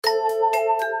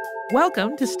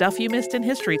Welcome to Stuff You Missed in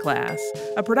History Class,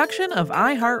 a production of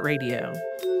iHeartRadio.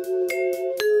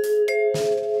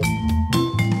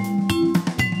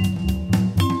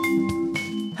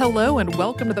 Hello and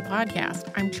welcome to the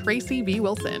podcast. I'm Tracy V.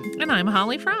 Wilson. And I'm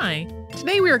Holly Fry.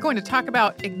 Today we are going to talk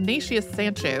about Ignatius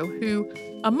Sancho, who,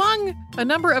 among a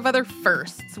number of other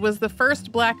firsts, was the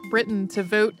first Black Briton to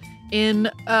vote in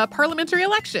a parliamentary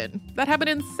election. That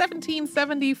happened in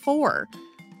 1774.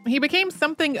 He became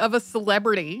something of a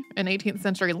celebrity in 18th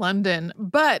century London,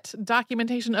 but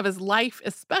documentation of his life,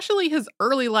 especially his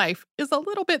early life, is a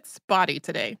little bit spotty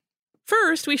today.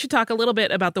 First, we should talk a little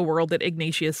bit about the world that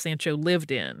Ignatius Sancho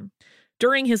lived in.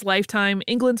 During his lifetime,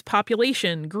 England's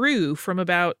population grew from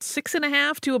about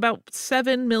 6.5 to about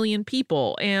 7 million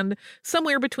people, and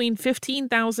somewhere between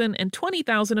 15,000 and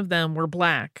 20,000 of them were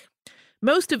Black.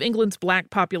 Most of England's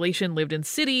Black population lived in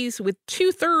cities, with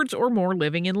 2/3 or more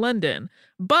living in London.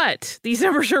 But these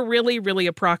numbers are really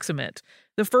approximate.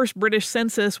 The first British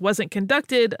census wasn't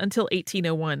conducted until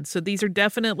 1801, so these are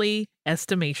definitely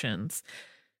estimations.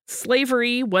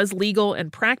 Slavery was legal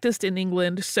and practiced in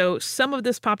England, so some of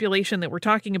this population that we're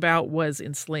talking about was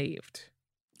enslaved.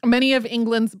 Many of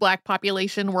England's Black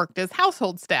population worked as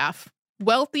household staff.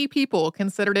 Wealthy people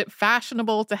considered it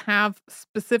fashionable to have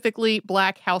specifically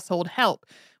Black household help,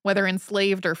 whether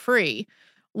enslaved or free.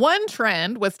 One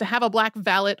trend was to have a Black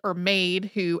valet or maid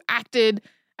who acted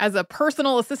as a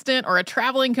personal assistant or a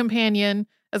traveling companion,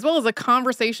 as well as a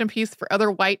conversation piece for other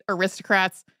white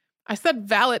aristocrats. I said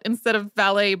valet instead of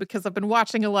valet because I've been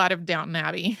watching a lot of Downton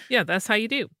Abbey. Yeah, that's how you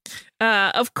do.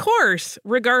 Of course,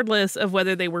 regardless of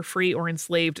whether they were free or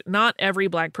enslaved, not every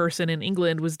Black person in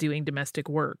England was doing domestic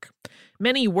work.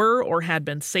 Many were or had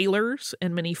been sailors,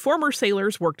 and many former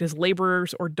sailors worked as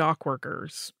laborers or dock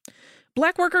workers.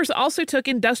 Black workers also took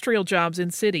industrial jobs in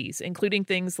cities, including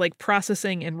things like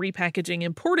processing and repackaging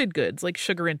imported goods like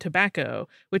sugar and tobacco,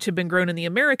 which had been grown in the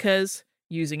Americas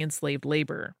using enslaved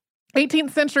labor.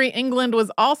 18th century England was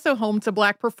also home to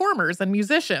Black performers and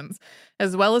musicians,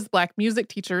 as well as Black music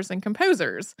teachers and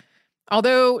composers.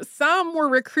 Although some were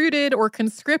recruited or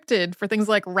conscripted for things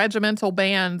like regimental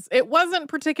bands, it wasn't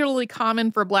particularly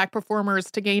common for Black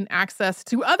performers to gain access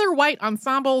to other white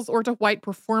ensembles or to white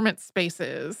performance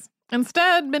spaces.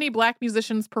 Instead, many Black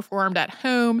musicians performed at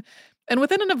home and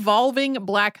within an evolving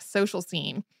Black social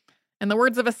scene. In the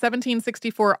words of a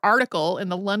 1764 article in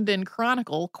the London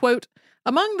Chronicle, quote,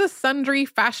 "Among the sundry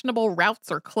fashionable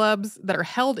routs or clubs that are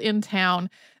held in town,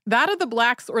 that of the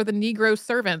Blacks or the Negro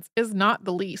servants is not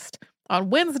the least. On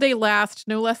Wednesday last,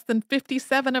 no less than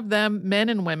 57 of them, men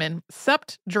and women,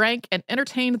 supped, drank, and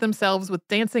entertained themselves with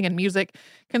dancing and music,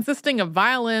 consisting of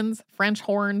violins, French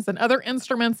horns, and other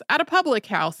instruments at a public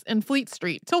house in Fleet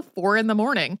Street till 4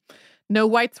 a.m. No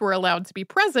whites were allowed to be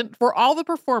present, for all the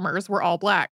performers were all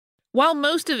Black." While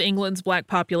most of England's Black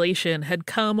population had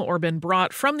come or been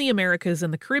brought from the Americas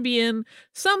and the Caribbean,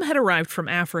 some had arrived from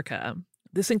Africa.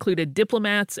 This included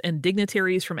diplomats and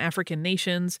dignitaries from African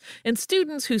nations and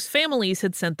students whose families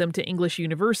had sent them to English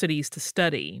universities to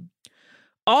study.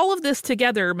 All of this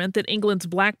together meant that England's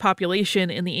Black population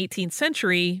in the 18th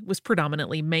century was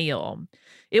predominantly male.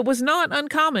 It was not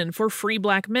uncommon for free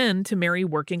Black men to marry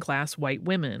working-class white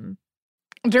women.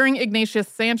 During Ignatius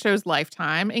Sancho's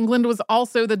lifetime, England was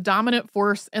also the dominant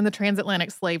force in the transatlantic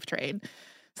slave trade.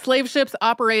 Slave ships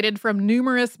operated from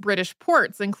numerous British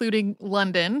ports, including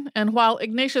London, and while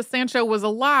Ignatius Sancho was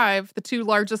alive, the two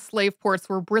largest slave ports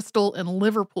were Bristol and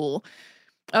Liverpool.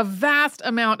 A vast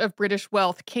amount of British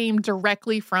wealth came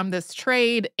directly from this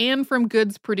trade and from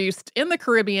goods produced in the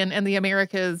Caribbean and the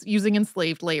Americas using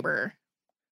enslaved labor.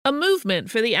 A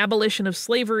movement for the abolition of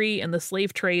slavery and the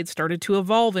slave trade started to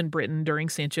evolve in Britain during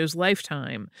Sancho's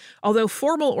lifetime, although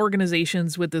formal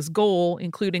organizations with this goal,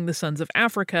 including the Sons of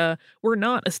Africa, were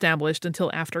not established until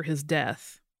after his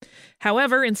death.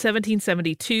 However, in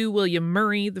 1772, William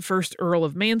Murray, the first Earl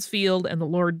of Mansfield and the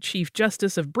Lord Chief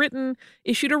Justice of Britain,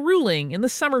 issued a ruling in the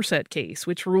Somerset case,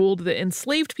 which ruled that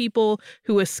enslaved people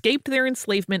who escaped their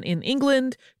enslavement in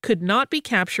England could not be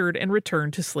captured and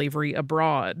returned to slavery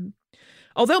abroad.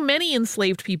 Although many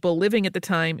enslaved people living at the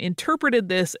time interpreted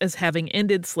this as having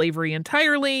ended slavery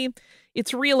entirely,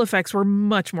 its real effects were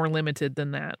much more limited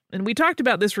than that. And we talked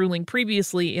about this ruling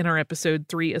previously in our episode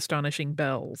 3, Astonishing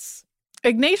Bells.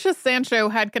 Ignatius Sancho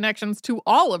had connections to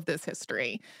all of this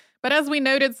history, but as we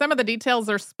noted, some of the details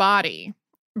are spotty.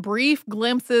 Brief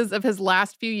glimpses of his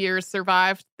last few years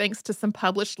survived thanks to some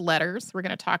published letters. We're going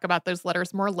to talk about those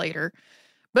letters more later.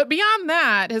 But beyond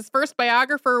that, his first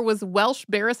biographer was Welsh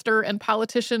barrister and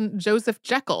politician Joseph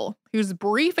Jekyll, whose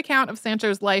brief account of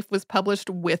Sancho's life was published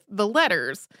with the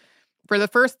letters. For the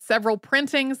first several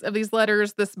printings of these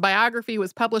letters, this biography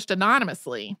was published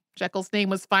anonymously. Jekyll's name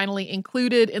was finally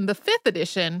included in the 5th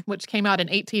edition, which came out in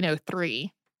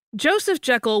 1803. Joseph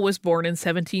Jekyll was born in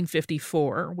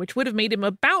 1754, which would have made him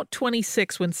about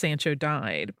 26 when Sancho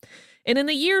died. And in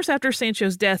the years after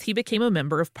Sancho's death, he became a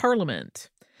member of Parliament.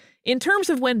 In terms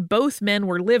of when both men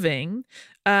were living,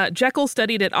 Jekyll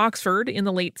studied at Oxford in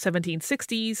the late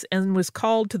 1760s and was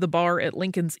called to the bar at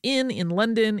Lincoln's Inn in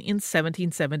London in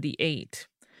 1778.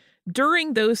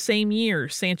 During those same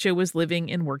years, Sancho was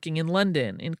living and working in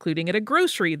London, including at a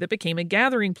grocery that became a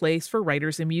gathering place for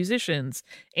writers and musicians,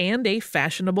 and a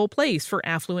fashionable place for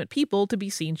affluent people to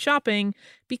be seen shopping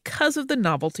because of the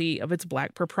novelty of its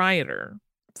black proprietor.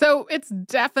 So it's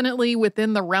definitely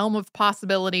within the realm of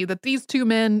possibility that these two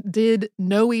men did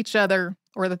know each other,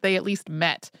 or that they at least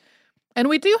met. And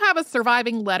we do have a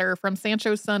surviving letter from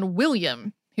Sancho's son,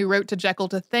 William, who wrote to Jekyll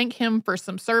to thank him for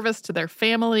some service to their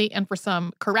family and for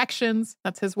some corrections.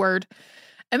 That's his word.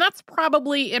 And that's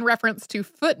probably in reference to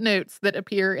footnotes that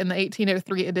appear in the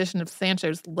 1803 edition of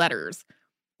Sancho's letters.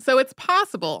 So it's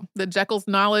possible that Jekyll's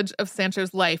knowledge of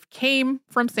Sancho's life came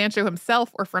from Sancho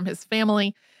himself or from his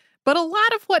family. But a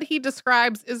lot of what he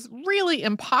describes is really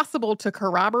impossible to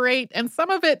corroborate, and some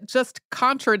of it just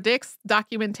contradicts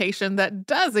documentation that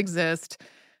does exist.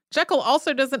 Jekyll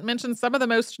also doesn't mention some of the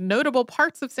most notable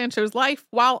parts of Sancho's life,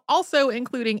 while also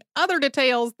including other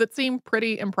details that seem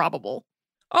pretty improbable.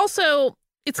 Also,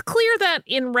 it's clear that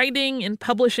in writing and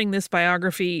publishing this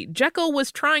biography, Jekyll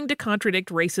was trying to contradict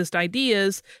racist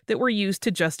ideas that were used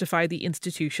to justify the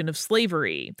institution of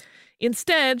slavery,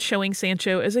 instead showing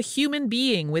Sancho as a human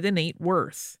being with innate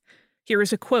worth. Here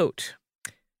is a quote.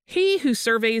 He who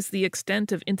surveys the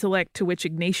extent of intellect to which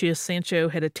Ignatius Sancho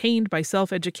had attained by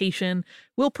self-education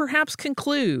will perhaps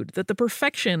conclude that the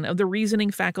perfection of the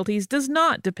reasoning faculties does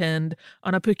not depend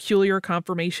on a peculiar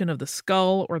conformation of the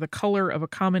skull or the color of a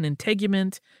common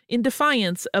integument, in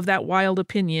defiance of that wild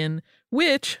opinion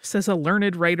which, says a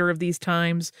learned writer of these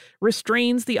times,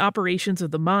 restrains the operations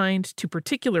of the mind to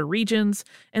particular regions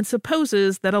and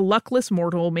supposes that a luckless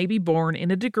mortal may be born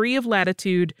in a degree of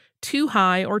latitude too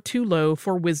high or too low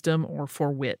for wisdom or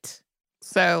for wit.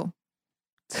 So,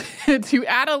 to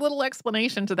add a little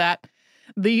explanation to that,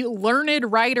 the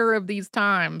learned writer of these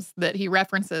times that he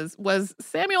references was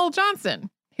Samuel Johnson,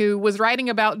 who was writing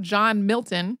about John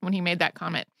Milton when he made that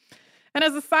comment. And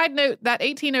as a side note, that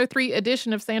 1803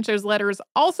 edition of Sancho's letters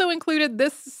also included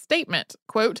this statement,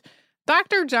 quote,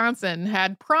 Dr. Johnson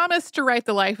had promised to write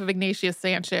the life of Ignatius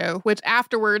Sancho, which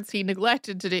afterwards he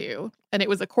neglected to do, and it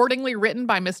was accordingly written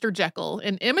by Mr. Jekyll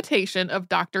in imitation of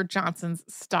Dr. Johnson's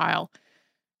style.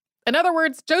 In other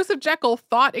words, Joseph Jekyll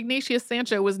thought Ignatius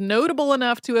Sancho was notable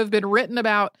enough to have been written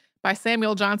about by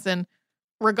Samuel Johnson,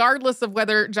 regardless of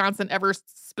whether Johnson ever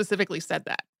specifically said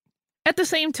that. At the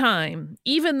same time,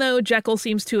 even though Jekyll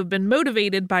seems to have been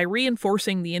motivated by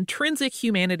reinforcing the intrinsic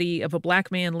humanity of a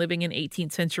black man living in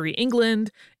 18th century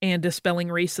England and dispelling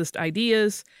racist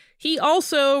ideas, he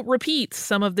also repeats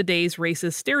some of the day's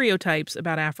racist stereotypes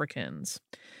about Africans.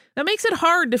 That makes it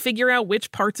hard to figure out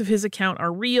which parts of his account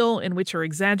are real and which are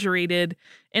exaggerated,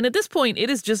 and at this point, it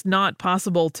is just not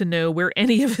possible to know where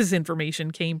any of his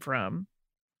information came from.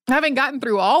 Having gotten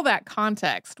through all that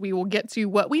context, we will get to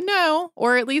what we know,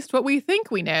 or at least what we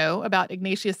think we know, about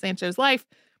Ignatius Sancho's life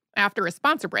after a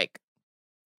sponsor break.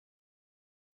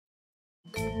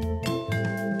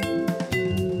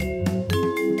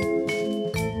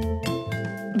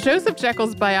 Joseph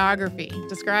Jekyll's biography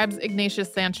describes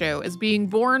Ignatius Sancho as being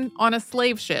born on a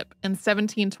slave ship in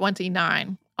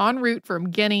 1729, en route from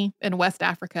Guinea in West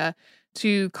Africa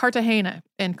to Cartagena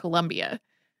in Colombia.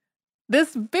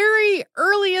 This very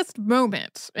earliest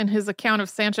moment in his account of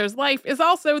Sancho's life is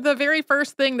also the very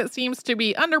first thing that seems to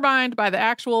be undermined by the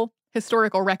actual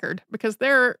historical record, because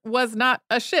there was not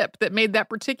a ship that made that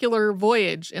particular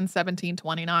voyage in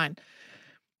 1729.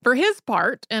 For his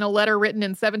part, in a letter written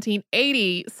in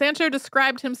 1780, Sancho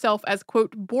described himself as,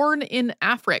 quote, born in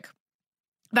Africa.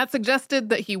 That suggested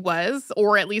that he was,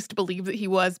 or at least believed that he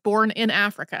was, born in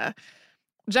Africa.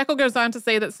 Jekyll goes on to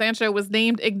say that Sancho was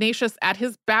named Ignatius at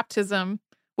his baptism,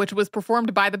 which was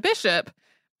performed by the bishop,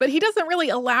 but he doesn't really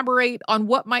elaborate on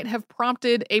what might have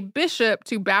prompted a bishop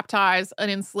to baptize an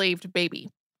enslaved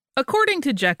baby. According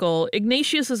to Jekyll,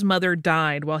 Ignatius's mother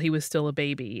died while he was still a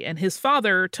baby, and his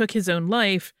father took his own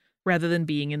life rather than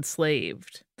being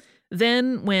enslaved.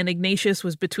 Then, when Ignatius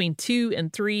was between 2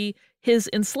 and 3, his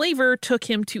enslaver took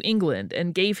him to England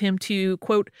and gave him to,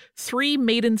 quote, 3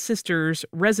 maiden sisters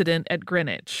resident at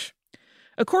Greenwich.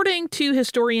 According to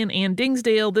historian Anne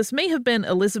Dingsdale, this may have been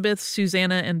Elizabeth,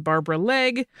 Susanna, and Barbara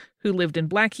Legge, who lived in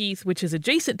Blackheath, which is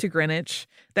adjacent to Greenwich.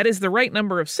 That is the right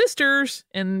number of sisters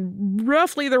and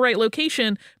roughly the right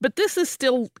location, but this is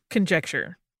still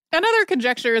conjecture. Another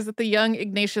conjecture is that the young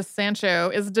Ignatius Sancho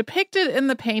is depicted in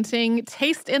the painting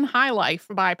Taste in High Life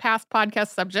by past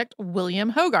podcast subject William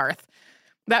Hogarth.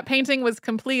 That painting was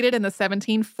completed in the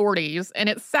 1740s, and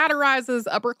it satirizes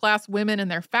upper-class women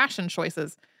and their fashion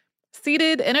choices.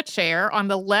 Seated in a chair on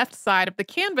the left side of the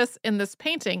canvas in this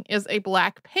painting is a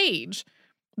black page.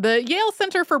 The Yale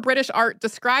Center for British Art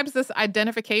describes this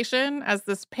identification as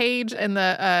this page in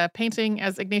the painting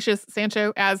as Ignatius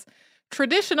Sancho as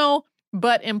traditional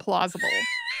but implausible.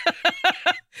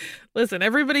 Listen,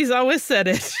 everybody's always said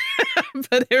it,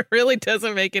 but it really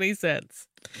doesn't make any sense.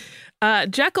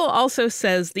 Jekyll also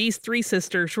says these three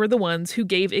sisters were the ones who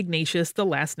gave Ignatius the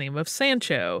last name of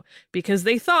Sancho because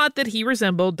they thought that he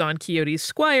resembled Don Quixote's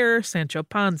squire, Sancho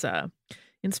Panza.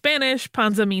 In Spanish,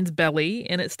 panza means belly,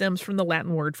 and it stems from the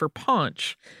Latin word for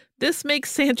paunch. This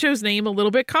makes Sancho's name a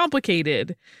little bit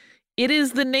complicated. It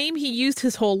is the name he used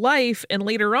his whole life, and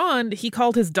later on, he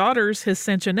called his daughters his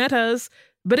Sanchonetas,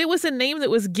 but it was a name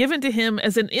that was given to him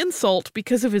as an insult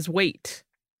because of his weight.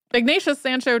 Ignatius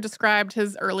Sancho described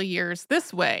his early years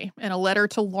this way in a letter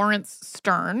to Lawrence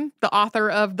Sterne, the author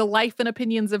of The Life and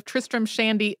Opinions of Tristram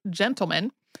Shandy,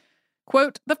 Gentleman.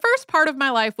 Quote, "The first part of my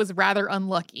life was rather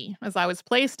unlucky, as I was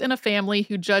placed in a family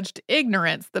who judged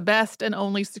ignorance the best and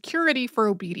only security for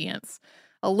obedience.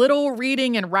 A little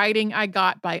reading and writing I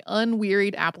got by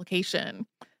unwearied application.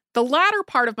 The latter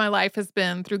part of my life has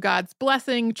been, through God's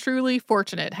blessing, truly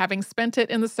fortunate, having spent it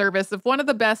in the service of one of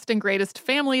the best and greatest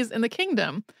families in the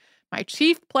kingdom. My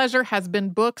chief pleasure has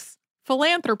been books.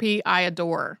 Philanthropy I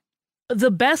adore."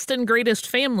 The best and greatest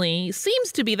family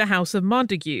seems to be the House of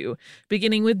Montague,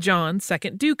 beginning with John,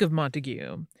 2nd Duke of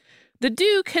Montague. The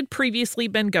Duke had previously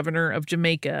been governor of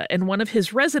Jamaica, and one of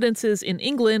his residences in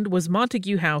England was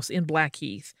Montague House in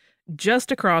Blackheath, just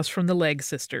across from the Legge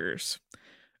sisters.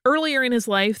 Earlier in his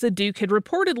life, the Duke had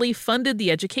reportedly funded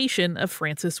the education of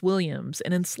Francis Williams,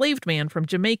 an enslaved man from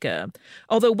Jamaica,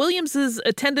 although Williams's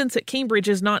attendance at Cambridge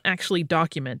is not actually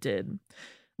documented.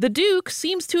 The Duke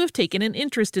seems to have taken an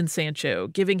interest in Sancho,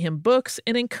 giving him books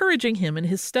and encouraging him in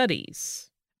his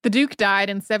studies. The Duke died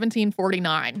in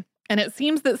 1749. And it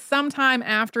seems that sometime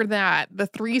after that, the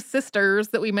three sisters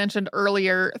that we mentioned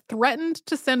earlier threatened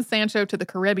to send Sancho to the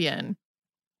Caribbean.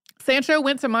 Sancho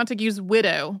went to Montague's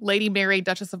widow, Lady Mary,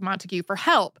 Duchess of Montague, for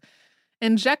help.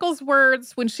 In Jekyll's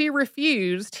words, when she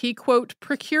refused, he, quote,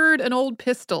 procured an old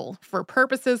pistol for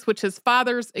purposes which his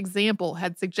father's example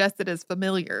had suggested as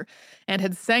familiar and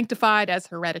had sanctified as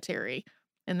hereditary.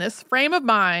 In this frame of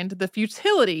mind, the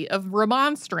futility of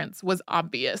remonstrance was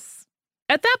obvious.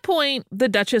 At that point, the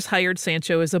Duchess hired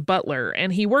Sancho as a butler,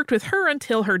 and he worked with her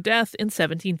until her death in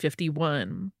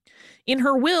 1751. In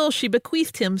her will, she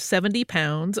bequeathed him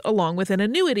 £70, along with an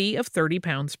annuity of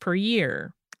 £30 per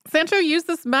year. Sancho used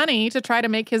this money to try to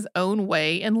make his own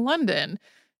way in London.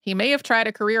 He may have tried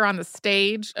a career on the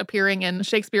stage, appearing in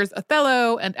Shakespeare's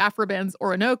Othello and Afraben's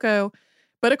Orinoco,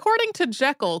 but according to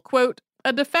Jekyll, quote,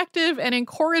 a defective and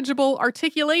incorrigible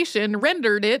articulation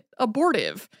rendered it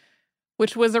abortive,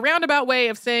 which was a roundabout way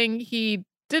of saying he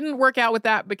didn't work out with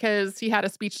that because he had a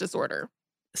speech disorder.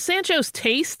 Sancho's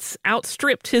tastes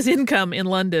outstripped his income in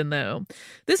London, though.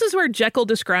 This is where Jekyll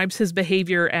describes his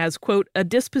behavior as, quote, a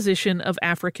disposition of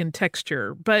African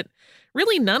texture. But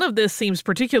really none of this seems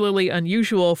particularly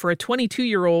unusual for a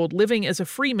 22-year-old living as a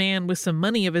free man with some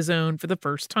money of his own for the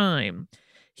first time.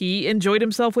 He enjoyed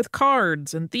himself with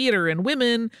cards and theater and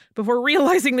women before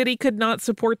realizing that he could not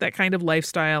support that kind of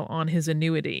lifestyle on his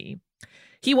annuity.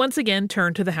 He once again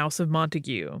turned to the House of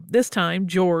Montague, this time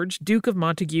George, Duke of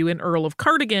Montague and Earl of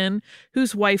Cardigan,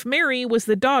 whose wife Mary was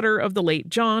the daughter of the late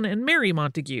John and Mary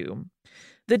Montague.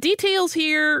 The details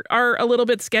here are a little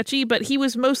bit sketchy, but he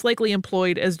was most likely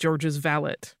employed as George's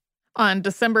valet. On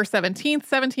December 17th,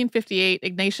 1758,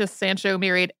 Ignatius Sancho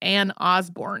married Anne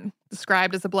Osborne,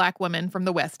 described as a black woman from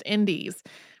the West Indies.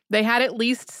 They had at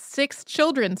least 6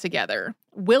 children together.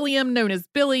 William, known as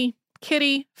Billy,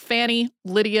 Kitty, Fanny,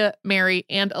 Lydia, Mary,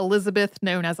 and Elizabeth,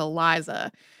 known as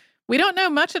Eliza. We don't know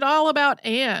much at all about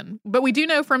Anne, but we do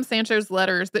know from Sancho's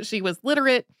letters that she was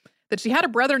literate, that she had a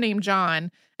brother named John,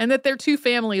 and that their 2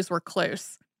 families were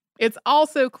close. It's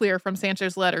also clear from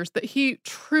Sancho's letters that he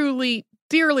truly,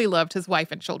 dearly loved his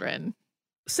wife and children.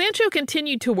 Sancho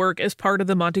continued to work as part of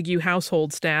the Montague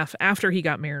household staff after he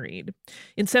got married.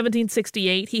 In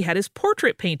 1768, he had his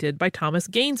portrait painted by Thomas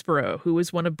Gainsborough, who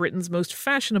was one of Britain's most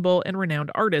fashionable and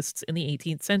renowned artists in the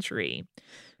 18th century.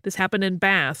 This happened in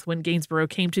Bath when Gainsborough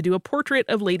came to do a portrait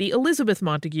of Lady Elizabeth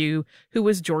Montagu, who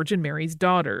was George and Mary's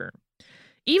daughter.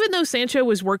 Even though Sancho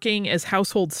was working as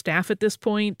household staff at this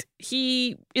point,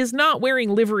 he is not wearing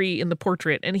livery in the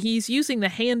portrait, and he's using the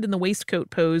hand in the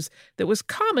waistcoat pose that was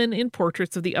common in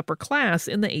portraits of the upper class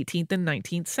in the 18th and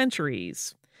 19th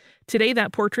centuries. Today,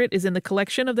 that portrait is in the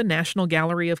collection of the National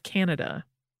Gallery of Canada.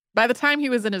 By the time he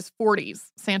was in his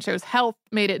 40s, Sancho's health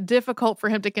made it difficult for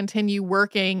him to continue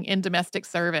working in domestic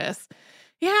service.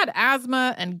 He had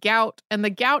asthma and the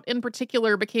gout in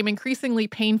particular became increasingly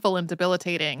painful and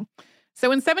debilitating. So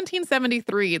in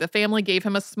 1773, the family gave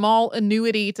him a small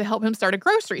annuity to help him start a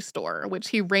grocery store, which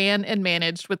he ran and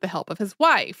managed with the help of his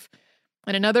wife.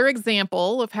 And another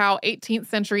example of how 18th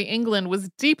century England was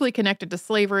deeply connected to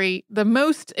slavery, the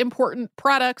most important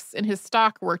products in his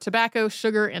stock were tobacco,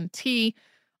 sugar, and tea,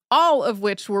 all of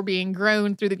which were being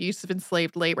grown through the use of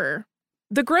enslaved labor.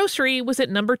 The grocery was at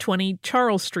number 20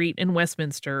 Charles Street in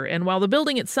Westminster, and while the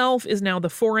building itself is now the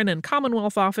Foreign and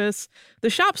Commonwealth Office, the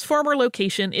shop's former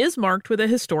location is marked with a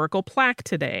historical plaque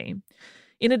today.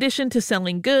 In addition to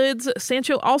selling goods,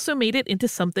 Sancho also made it into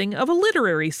something of a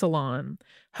literary salon,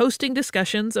 hosting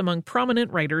discussions among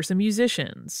prominent writers and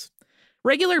musicians.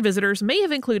 Regular visitors may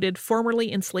have included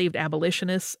formerly enslaved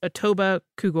abolitionists Otoba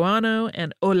Cugoano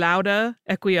and Olaudah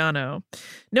Equiano.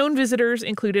 Known visitors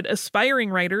included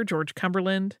aspiring writer George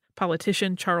Cumberland,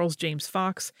 politician Charles James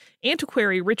Fox,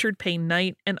 antiquary Richard Payne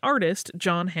Knight, and artist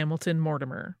John Hamilton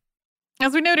Mortimer.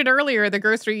 As we noted earlier, the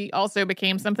grocery also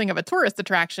became something of a tourist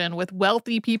attraction, with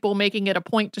wealthy people making it a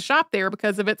point to shop there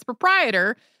because of its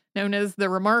proprietor, known as the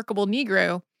Remarkable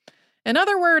Negro. In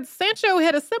other words, Sancho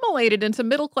had assimilated into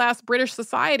middle-class British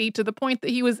society to the point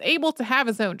that he was able to have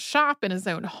his own shop and his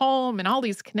own home and all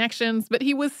these connections, but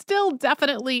he was still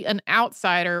definitely an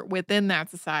outsider within that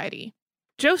society.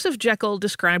 Joseph Jekyll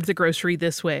described the grocery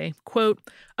this way, quote,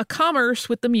 "A commerce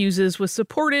with the muses was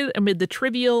supported amid the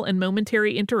trivial and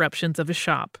momentary interruptions of a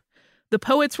shop. The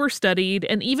poets were studied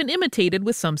and even imitated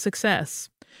with some success.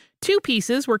 2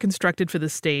 pieces were constructed for the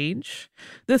stage.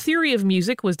 The theory of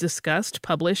music was discussed,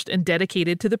 published, and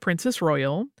dedicated to the Princess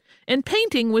Royal. And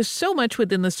painting was so much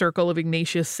within the circle of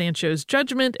Ignatius Sancho's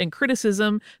judgment and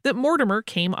criticism that Mortimer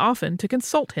came often to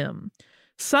consult him.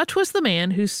 Such was the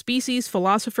man whose species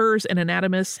philosophers and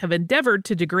anatomists have endeavored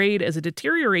to degrade as a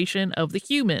deterioration of the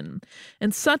human.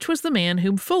 And such was the man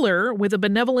whom Fuller, with a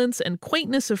benevolence and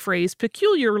quaintness of phrase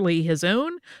peculiarly his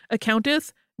own,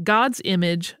 accounteth God's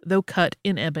image, though cut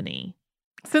in ebony."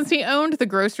 Since he owned the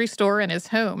grocery store in his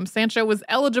home, Sancho was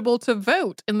eligible to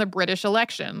vote in the British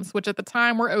elections, which at the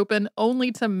time were open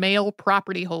only to male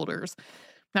property holders.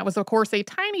 That was, of course, a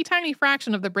tiny, tiny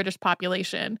fraction of the British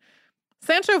population.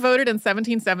 Sancho voted in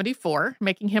 1774,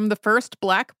 making him the first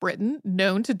Black Briton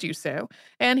known to do so,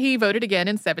 and he voted again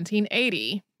in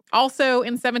 1780. Also,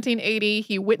 in 1780,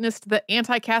 he witnessed the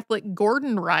anti-Catholic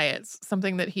Gordon riots,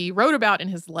 something that he wrote about in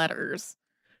his letters.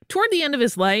 Toward the end of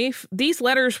his life, these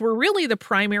letters were really the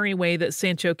primary way that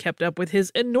Sancho kept up with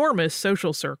his enormous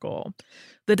social circle.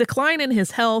 The decline in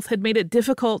his health had made it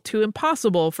difficult to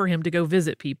impossible for him to go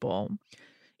visit people.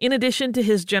 In addition to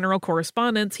his general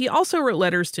correspondence, he also wrote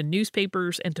letters to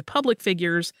newspapers and to public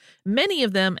figures, many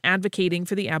of them advocating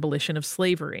for the abolition of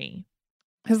slavery.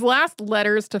 His last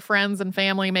letters to friends and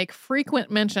family make frequent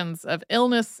mentions of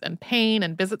illness and pain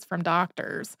and visits from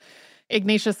doctors.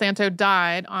 Ignatius Sancho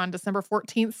died on December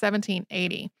 14th,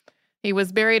 1780. He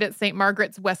was buried at St.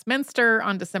 Margaret's, Westminster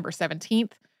on December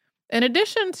 17th. In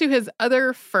addition to his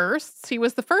other firsts, he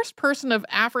was the first person of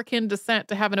African descent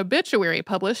to have an obituary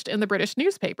published in the British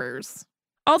newspapers.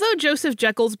 Although Joseph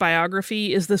Jekyll's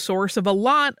biography is the source of a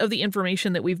lot of the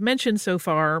information that we've mentioned so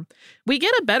far, we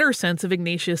get a better sense of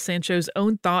Ignatius Sancho's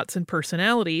own thoughts and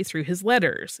personality through his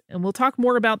letters, and we'll talk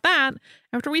more about that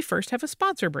after we first have a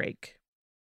sponsor break.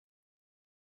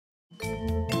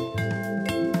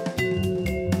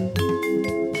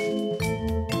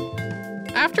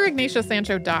 After Ignatius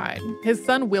Sancho died, his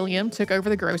son William took over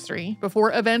the grocery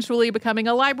before eventually becoming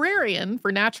a librarian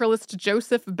for naturalist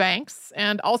Joseph Banks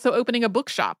and also opening a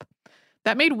bookshop.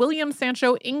 That made William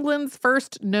Sancho England's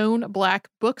first known Black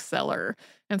bookseller.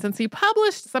 And since he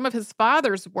published some of his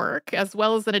father's work, as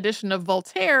well as an edition of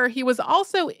Voltaire, he was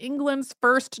also England's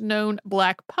first known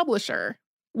Black publisher.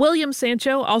 William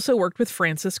Sancho also worked with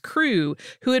Francis Crewe,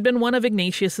 who had been one of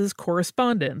Ignatius's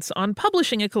correspondents, on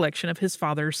publishing a collection of his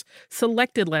father's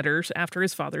selected letters after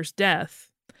his father's death.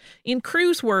 In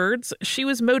Crewe's words, she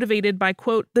was motivated by,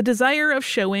 quote, the desire of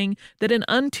showing that an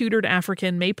untutored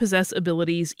African may possess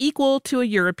abilities equal to a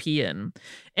European,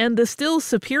 and the still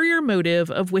superior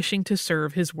motive of wishing to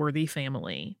serve his worthy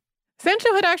family.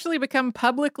 Sancho had actually become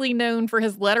publicly known for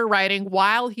his letter writing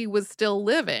while he was still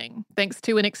living, thanks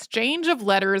to an exchange of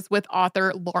letters with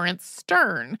author Lawrence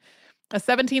Sterne. A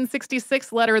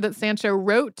 1766 letter that Sancho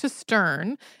wrote to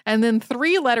Sterne, and then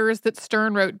 3 letters that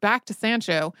Sterne wrote back to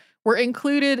Sancho, were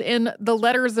included in the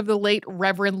letters of the late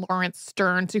Reverend Lawrence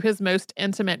Sterne to his most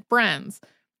intimate friends.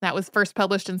 That was first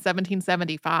published in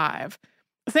 1775.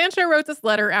 Sancho wrote this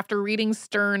letter after reading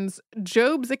Sterne's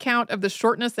Job's account of the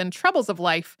shortness and troubles of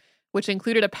life, which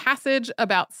included a passage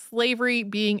about slavery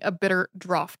being a bitter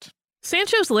draught.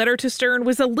 Sancho's letter to Sterne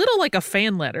was a little like a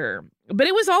fan letter, but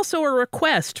it was also a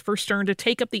request for Sterne to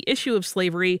take up the issue of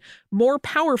slavery more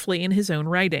powerfully in his own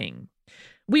writing.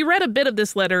 We read a bit of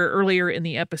this letter earlier in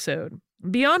the episode.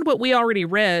 Beyond what we already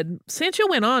read, Sancho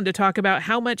went on to talk about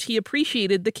how much he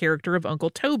appreciated the character of Uncle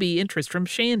Toby in Tristram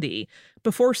Shandy,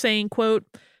 before saying, quote,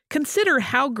 "Consider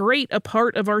how great a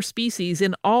part of our species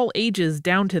in all ages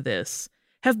down to this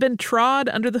have been trod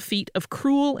under the feet of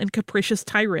cruel and capricious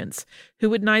tyrants, who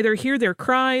would neither hear their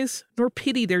cries nor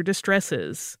pity their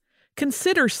distresses.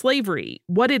 Consider slavery,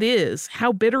 what it is,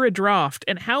 how bitter a draught,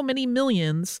 and how many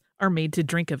millions are made to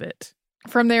drink of it."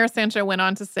 From there, Sancho went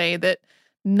on to say that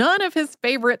none of his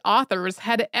favorite authors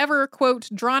had ever, quote,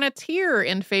 drawn a tear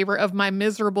in favor of my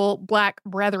miserable black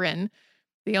brethren,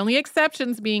 the only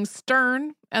exceptions being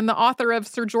Sterne and the author of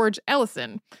Sir George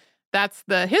Ellison. That's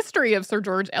the history of Sir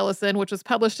George Ellison, which was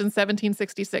published in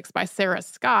 1766 by Sarah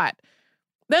Scott.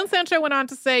 Then Sancho went on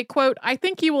to say, quote, "I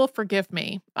think you will forgive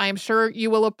me. I am sure you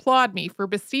will applaud me for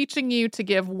beseeching you to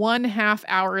give 1/2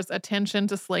 hour's attention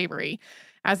to slavery,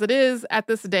 as it is at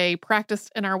this day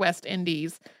practiced in our West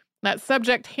Indies. That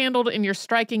subject handled in your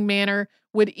striking manner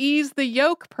would ease the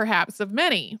yoke, perhaps, of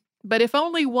many. But if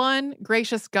only one,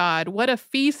 gracious God, what a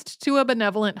feast to a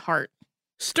benevolent heart."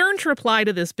 Sterne's reply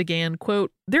to this began,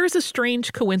 quote, "There is a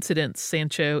strange coincidence,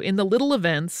 Sancho, in the little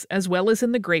events as well as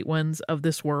in the great ones of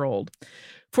this world.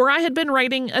 For I had been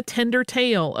writing a tender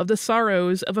tale of the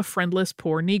sorrows of a friendless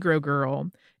poor Negro girl,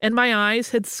 and my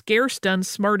eyes had scarce done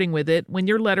smarting with it when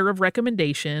your letter of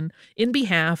recommendation in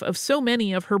behalf of so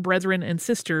many of her brethren and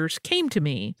sisters came to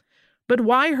me. But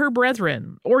why her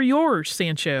brethren, or yours,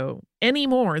 Sancho, any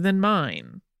more than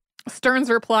mine?" Sterne's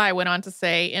reply went on to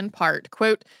say, in part,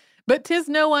 quote, "But 'tis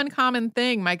no uncommon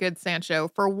thing, my good Sancho,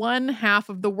 for 1/2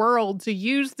 of the world to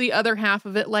use the other half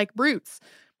of it like brutes,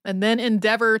 and then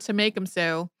endeavor to make 'em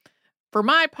so. For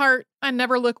my part, I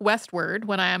never look westward,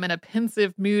 when I am in a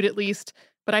pensive mood at least,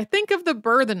 but I think of the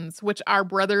burthens which our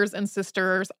brothers and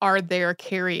sisters are there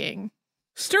carrying."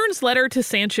 Sterne's letter to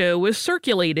Sancho was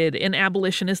circulated in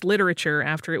abolitionist literature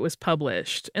after it was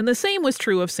published, and the same was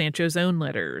true of Sancho's own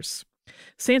letters.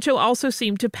 Sancho also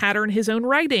seemed to pattern his own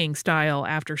writing style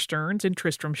after Sterne's in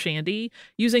Tristram Shandy,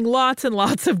 using lots and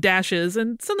lots of dashes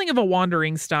and something of a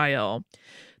wandering style.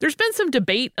 There's been some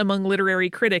debate among literary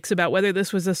critics about whether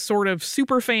this was a sort of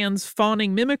superfans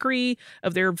fawning mimicry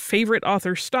of their favorite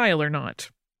author's style or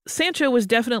not. Sancho was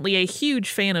definitely a huge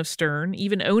fan of Sterne,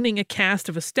 even owning a cast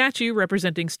of a statue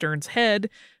representing Sterne's head,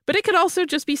 but it could also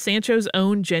just be Sancho's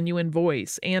own genuine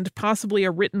voice, and possibly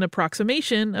a written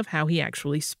approximation of how he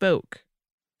actually spoke.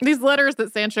 These letters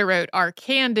that Sancho wrote are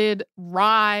candid,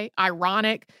 wry,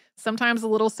 ironic, sometimes a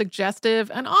little suggestive,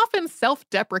 and often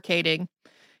self-deprecating.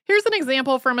 Here's an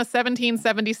example from a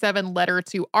 1777 letter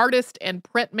to artist and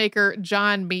printmaker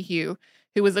John Mayhew,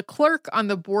 who was a clerk on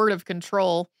the Board of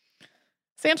Control.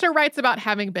 Sancho writes about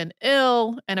having been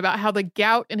ill and about how the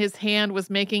gout in his hand was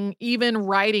making even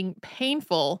writing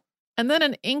painful, and then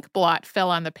an ink blot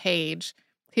fell on the page.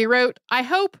 He wrote, "I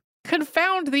hope,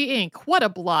 confound the ink, what a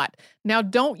blot! Now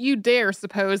don't you dare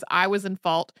suppose I was in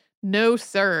fault. No,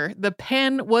 sir, the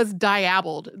pen was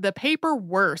diaboled, the paper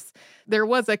worse. There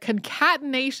was a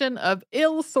concatenation of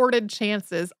ill-sorted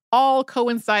chances, all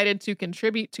coincided to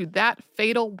contribute to that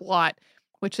fatal blot,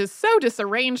 which has so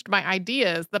disarranged my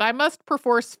ideas that I must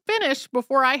perforce finish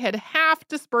before I had half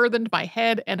disburthened my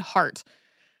head and heart."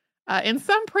 In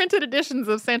some printed editions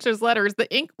of Sancho's letters,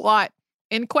 the ink blot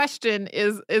in question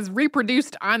is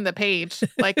reproduced on the page,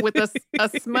 like with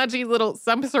a smudgy little,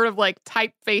 some sort of like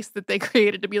typeface that they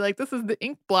created to be like, this is the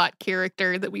ink blot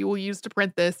character that we will use to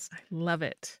print this. I love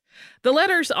it. The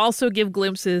letters also give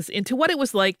glimpses into what it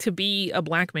was like to be a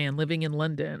black man living in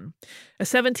London. A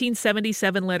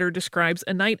 1777 letter describes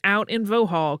a night out in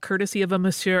Vauxhall, courtesy of a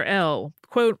Monsieur L.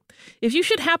 Quote, "If you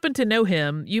should happen to know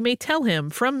him, you may tell him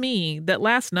from me that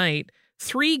last night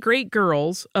 3 great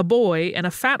girls, a boy, and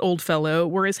a fat old fellow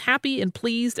were as happy and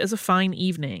pleased as a fine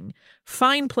evening.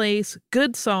 Fine place,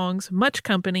 good songs, much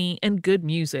company, and good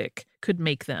music could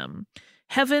make them.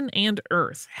 Heaven and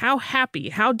earth, how happy,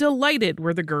 how delighted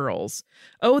were the girls.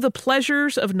 Oh, the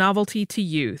pleasures of novelty to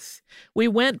youth. We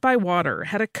went by water,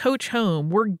 had a coach home,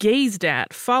 were gazed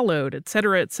at, followed,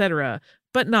 etc.,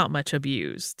 but not much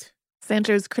abused.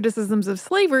 Sancho's criticisms of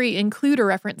slavery include a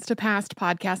reference to past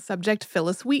podcast subject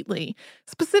Phyllis Wheatley,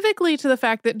 specifically to the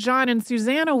fact that John and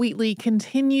Susanna Wheatley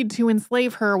continued to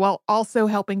enslave her while also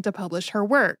helping to publish her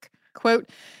work. Quote,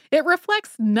 "It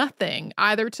reflects nothing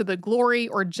either to the glory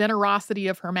or generosity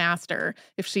of her master,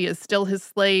 if she is still his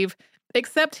slave,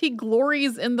 except he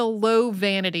glories in the low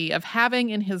vanity of having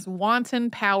in his wanton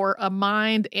power a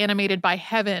mind animated by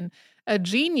heaven, a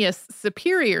genius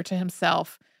superior to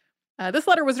himself." This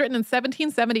letter was written in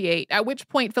 1778, at which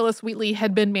point Phyllis Wheatley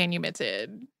had been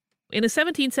manumitted. In a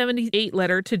 1778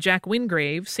 letter to Jack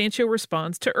Wingrave, Sancho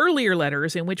responds to earlier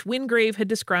letters in which Wingrave had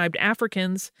described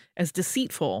Africans as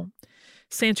deceitful.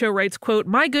 Sancho writes, quote,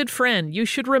 "My good friend, you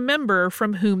should remember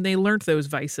from whom they learnt those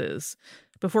vices,"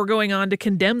 before going on to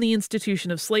condemn the institution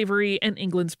of slavery and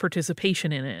England's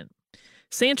participation in it.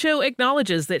 Sancho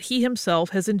acknowledges that he himself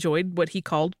has enjoyed what he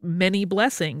called many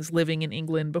blessings living in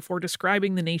England before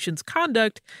describing the nation's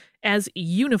conduct as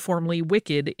uniformly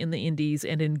wicked in the Indies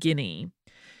and in Guinea.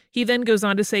 He then goes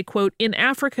on to say, quote, "In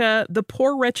Africa, the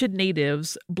poor wretched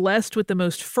natives, blessed with the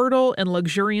most fertile and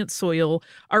luxuriant soil,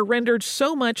 are rendered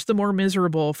so much the more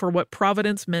miserable for what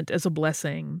Providence meant as a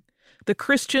blessing. The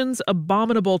Christians'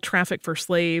 abominable traffic for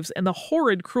slaves and the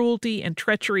horrid cruelty and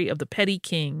treachery of the petty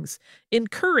kings,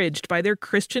 encouraged by their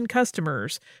Christian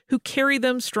customers, who carry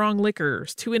them strong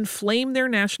liquors to inflame their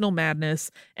national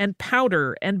madness, and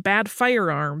powder and bad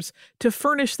firearms to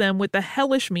furnish them with the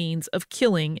hellish means of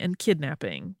killing and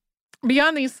kidnapping."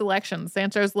 Beyond these selections,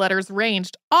 Sancho's letters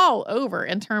ranged all over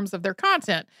in terms of their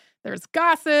content. There's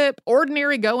gossip,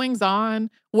 ordinary goings-on,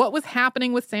 what was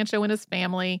happening with Sancho and his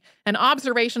family, and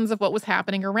observations of what was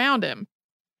happening around him.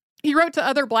 He wrote to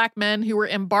other Black men who were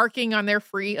embarking on their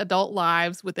free adult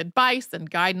lives with advice and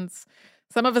guidance.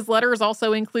 Some of his letters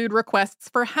also include requests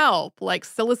for help, like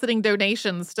soliciting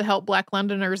donations to help Black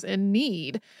Londoners in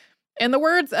need. In the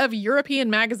words of European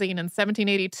Magazine in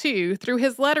 1782, through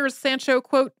his letters, Sancho,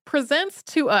 quote, "presents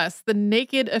to us the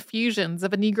naked effusions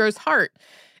of a Negro's heart,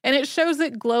 and it shows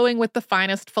it glowing with the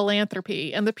finest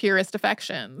philanthropy and the purest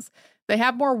affections. They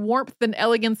have more warmth than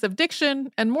elegance of diction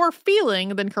and more feeling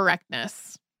than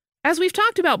correctness." As we've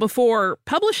talked about before,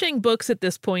 publishing books at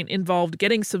this point involved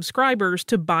getting subscribers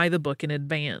to buy the book in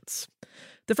advance.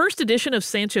 The first edition of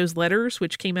Sancho's letters,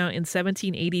 which came out in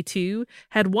 1782,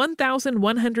 had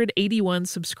 1,181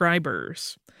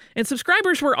 subscribers. And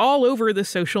subscribers were all over the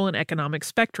social and economic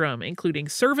spectrum, including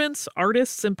servants,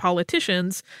 artists, and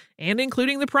politicians, and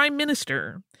including the Prime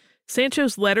Minister.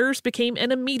 Sancho's letters became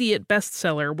an immediate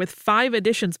bestseller, with 5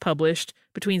 editions published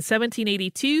between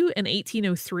 1782 and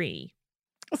 1803.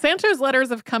 Sancho's letters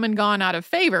have come and gone out of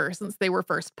favor since they were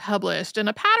first published, in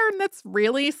a pattern that's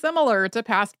really similar to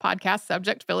past podcast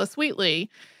subject Phyllis Wheatley.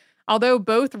 Although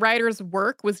both writers'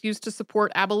 work was used to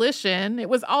support abolition, it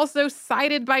was also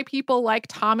cited by people like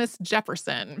Thomas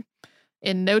Jefferson.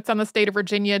 In Notes on the State of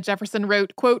Virginia, Jefferson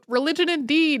wrote, quote, "Religion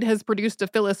indeed has produced a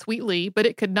Phyllis Wheatley, but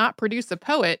it could not produce a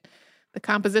poet. The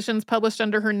compositions published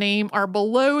under her name are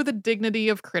below the dignity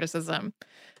of criticism.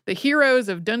 The heroes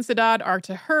of Duncidad are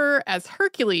to her as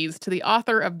Hercules to the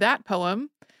author of that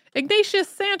poem. Ignatius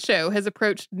Sancho has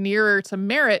approached nearer to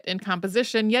merit in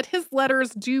composition, yet his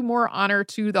letters do more honor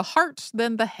to the heart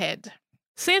than the head."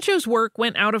 Sancho's work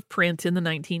went out of print in the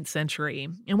 19th century,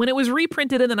 and when it was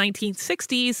reprinted in the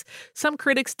 1960s, some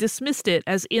critics dismissed it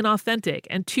as inauthentic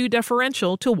and too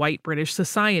deferential to white British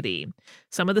society,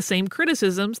 some of the same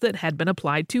criticisms that had been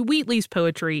applied to Wheatley's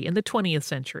poetry in the 20th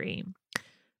century.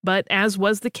 But as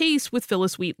was the case with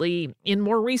Phyllis Wheatley, in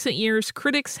more recent years,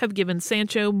 critics have given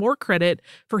Sancho more credit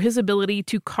for his ability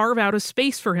to carve out a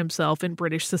space for himself in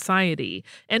British society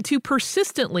and to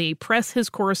persistently press his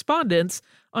correspondence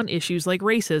on issues like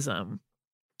racism.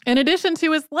 In addition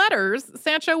to his letters,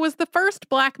 Sancho was the first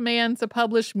Black man to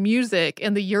publish music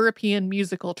in the European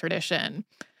musical tradition.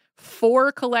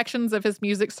 4 collections of his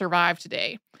music survive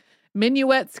today.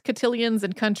 Minuets, cotillions,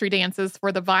 and country dances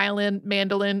for the violin,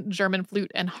 mandolin, German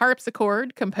flute, and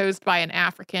harpsichord, composed by an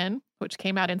African, which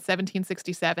came out in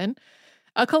 1767.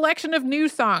 A collection of new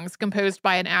songs composed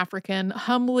by an African,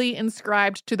 humbly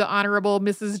inscribed to the Honorable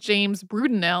Mrs. James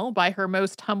Brudenell by her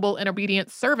most humble and obedient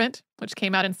servant, which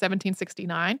came out in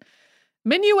 1769.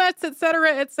 Minuets,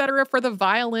 etc., for the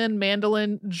violin,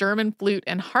 mandolin, German flute,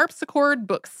 and harpsichord,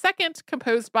 book 2nd,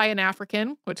 composed by an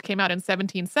African, which came out in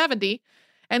 1770.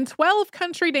 And 12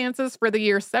 country dances for the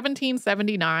year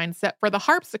 1779, set for the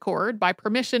harpsichord by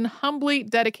permission humbly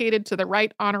dedicated to the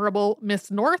Right Honorable Miss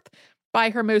North by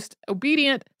her most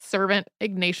obedient servant,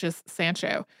 Ignatius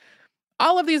Sancho.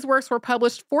 All of these works were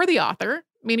published for the author,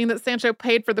 meaning that Sancho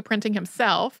paid for the printing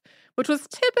himself, which was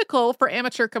typical for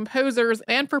amateur composers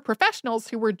and for professionals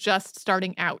who were just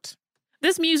starting out.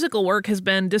 This musical work has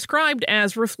been described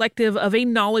as reflective of a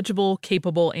knowledgeable,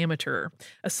 capable amateur,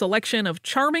 a selection of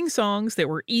charming songs that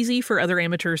were easy for other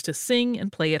amateurs to sing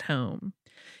and play at home.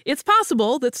 It's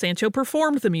possible that Sancho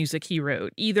performed the music he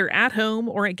wrote, either at home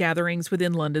or at gatherings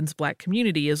within London's black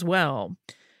community as well.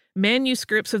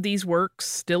 Manuscripts of these works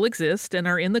still exist and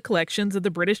are in the collections of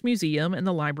the British Museum and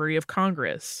the Library of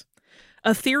Congress.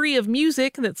 A theory of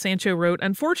music that Sancho wrote,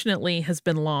 unfortunately, has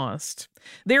been lost.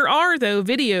 There are, though,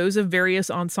 videos of various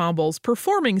ensembles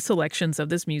performing selections of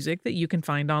this music that you can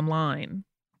find online.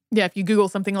 Yeah, if you Google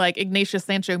something like Ignatius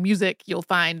Sancho music, you'll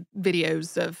find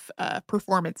videos of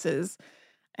performances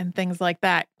and things like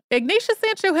that. Ignatius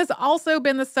Sancho has also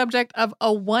been the subject of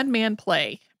a one-man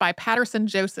play by Patterson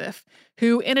Joseph,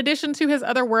 who, in addition to his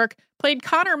other work, played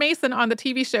Connor Mason on the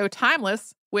TV show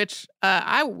Timeless, which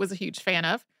I was a huge fan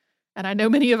of, and I know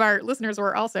many of our listeners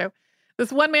were also.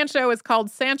 This one-man show is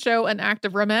called Sancho, An Act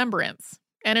of Remembrance.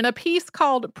 And in a piece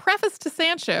called Preface to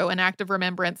Sancho, An Act of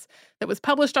Remembrance, that was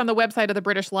published on the website of the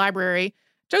British Library,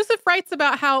 Joseph writes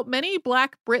about how many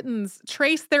Black Britons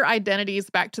trace their identities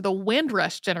back to the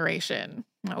Windrush generation.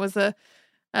 That was a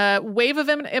wave of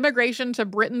immigration to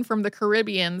Britain from the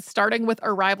Caribbean, starting with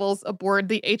arrivals aboard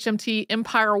the HMT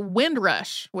Empire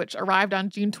Windrush, which arrived on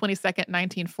June 22nd,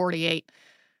 1948.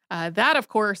 That, of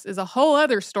course, is a whole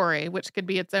other story, which could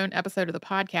be its own episode of the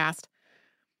podcast.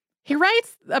 He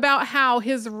writes about how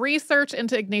his research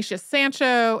into Ignatius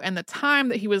Sancho and the time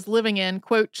that he was living in,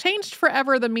 quote, changed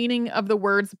forever the meaning of the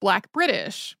words Black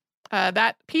British.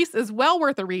 That piece is well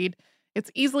worth a read.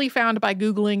 It's easily found by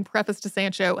Googling Preface to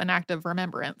Sancho, An Act of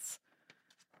Remembrance.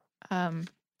 And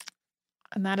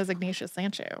that is Ignatius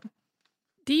Sancho.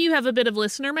 Do you have a bit of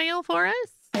listener mail for us?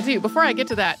 I do. Before I get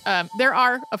to that, there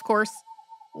are, of course,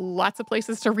 lots of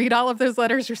places to read all of those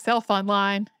letters yourself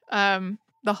online.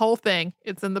 The whole thing.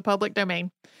 It's in the public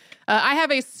domain. I have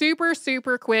a super,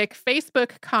 super quick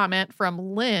Facebook comment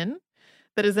from Lynn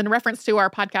that is in reference to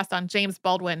our podcast on James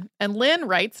Baldwin. And Lynn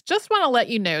writes, just want to let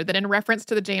you know that in reference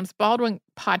to the James Baldwin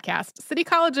podcast, City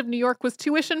College of New York was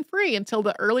tuition free until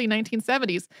the early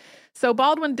 1970s. So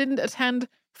Baldwin didn't attend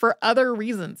for other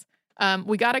reasons.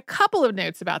 We got a couple of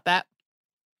notes about that.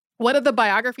 One of the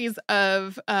biographies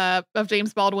of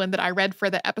James Baldwin that I read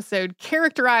for the episode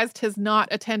characterized his not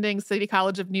attending City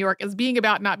College of New York as being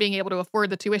about not being able to afford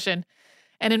the tuition.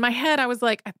 And in my head, I was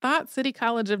like, I thought City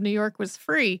College of New York was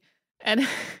free. And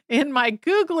in my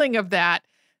Googling of that,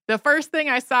 the first thing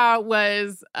I saw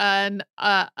was an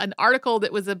article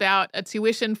that was about a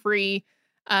tuition-free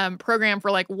program for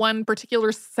like one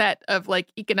particular set of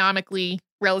like economically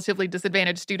relatively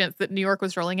disadvantaged students that New York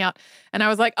was rolling out. And I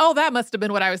was like, oh, that must have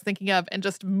been what I was thinking of, and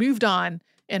just moved on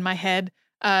in my head.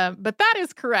 But that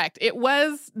is correct. It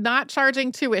was not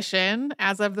charging tuition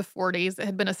as of the 40s. It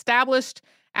had been established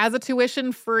as a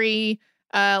tuition-free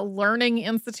learning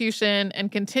institution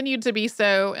and continued to be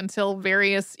so until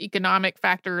various economic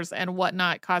factors and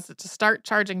whatnot caused it to start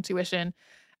charging tuition.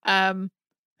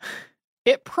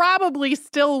 It probably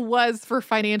still was for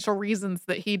financial reasons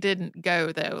that he didn't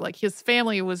go, though. Like, his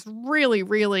family was really,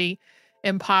 really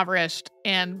impoverished.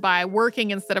 And by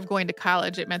working instead of going to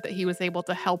college, it meant that he was able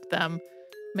to help them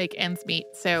make ends meet.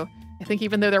 So I think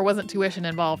even though there wasn't tuition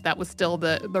involved, that was still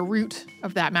the root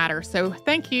of that matter. So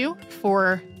thank you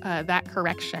for that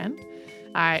correction.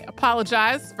 I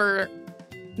apologize for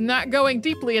not going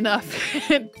deeply enough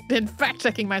in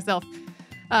fact-checking myself.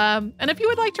 And if you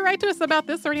would like to write to us about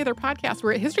this or any other podcast,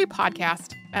 we're at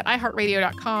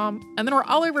historypodcast@iheartradio.com. And then we're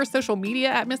all over social media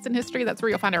at Missed in History. That's where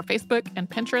you'll find our Facebook and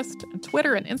Pinterest and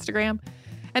Twitter and Instagram.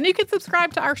 And you can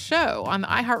subscribe to our show on the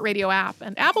iHeartRadio app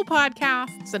and Apple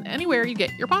Podcasts and anywhere you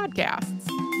get your podcasts.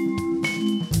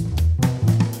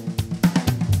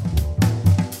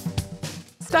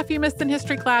 Stuff You Missed in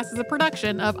History Class is a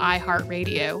production of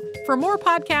iHeartRadio. For more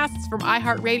podcasts from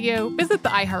iHeartRadio, visit the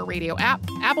iHeartRadio app,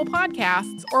 Apple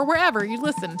Podcasts, or wherever you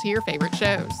listen to your favorite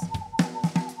shows.